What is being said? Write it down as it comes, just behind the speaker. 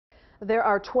There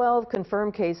are 12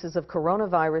 confirmed cases of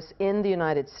coronavirus in the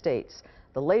United States.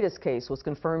 The latest case was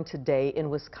confirmed today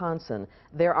in Wisconsin.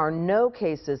 There are no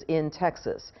cases in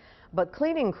Texas. But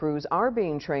cleaning crews are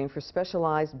being trained for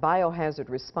specialized biohazard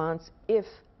response if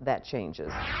that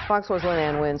changes. Fox 4's Lynn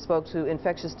Ann Wynn spoke to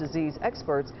infectious disease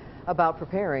experts about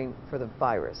preparing for the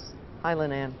virus. Hi,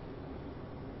 Lynn Ann.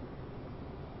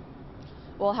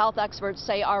 Well, health experts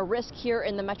say our risk here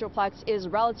in the Metroplex is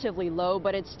relatively low,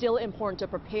 but it's still important to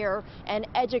prepare and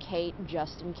educate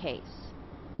just in case.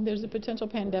 There's a potential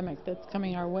pandemic that's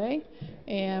coming our way,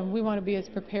 and we want to be as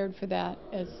prepared for that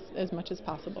as much as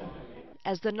possible.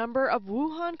 As the number of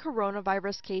Wuhan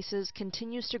coronavirus cases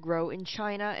continues to grow in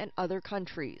China and other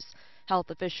countries, health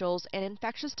officials and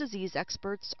infectious disease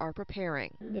experts are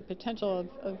preparing. The potential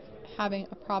of having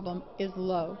a problem is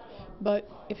low, but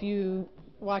if you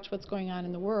watch what's going on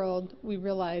in the world, we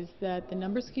realize that the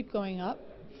numbers keep going up.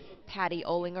 Patty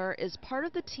Olinger is part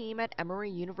of the team at Emory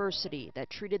University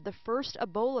that treated the first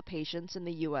Ebola patients in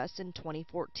the U.S. in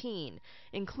 2014,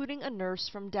 including a nurse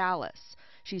from Dallas.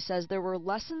 She says there were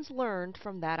lessons learned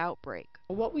from that outbreak.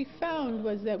 What we found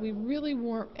was that we really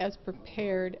weren't as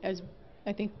prepared as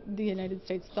I think the United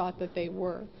States thought that they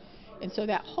were. And so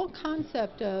that whole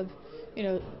concept of,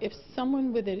 if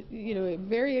someone with a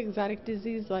very exotic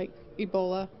disease like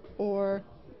Ebola or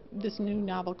this new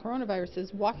novel coronavirus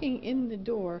is walking in the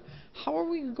door, how are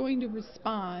we going to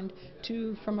respond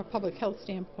to, from a public health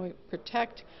standpoint,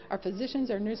 protect our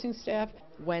physicians, our nursing staff?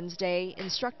 Wednesday,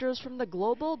 instructors from the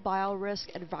Global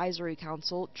Biorisk Advisory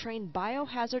Council trained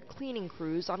biohazard cleaning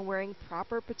crews on wearing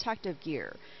proper protective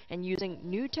gear and using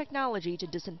new technology to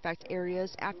disinfect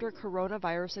areas after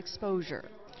coronavirus exposure.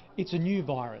 It's a new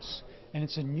virus, and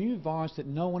it's a new virus that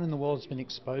no one in the world has been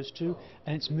exposed to,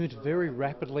 and it's moved very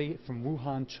rapidly from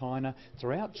Wuhan, China,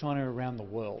 throughout China, around the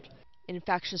world.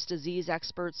 Infectious disease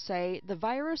experts say the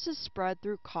virus is spread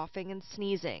through coughing and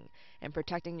sneezing, and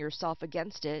protecting yourself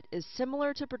against it is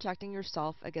similar to protecting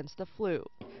yourself against the flu.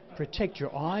 Protect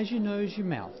your eyes, your nose, your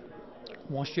mouth.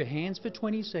 Wash your hands for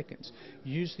 20 seconds.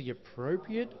 Use the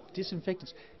appropriate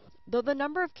disinfectants. Though the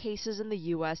number of cases in the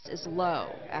U.S. is low,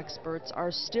 experts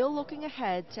are still looking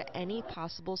ahead to any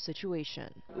possible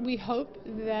situation. We hope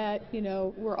that,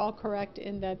 we're all correct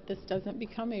in that this doesn't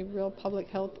become a real public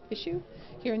health issue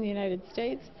here in the United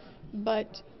States,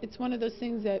 but it's one of those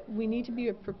things that we need to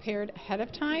be prepared ahead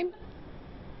of time.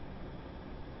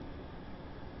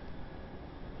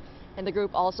 And the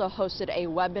group also hosted a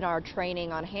webinar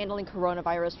training on handling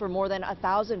coronavirus for more than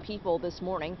 1,000 people this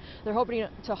morning. They're hoping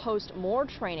to host more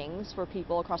trainings for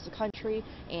people across the country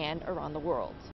and around the world.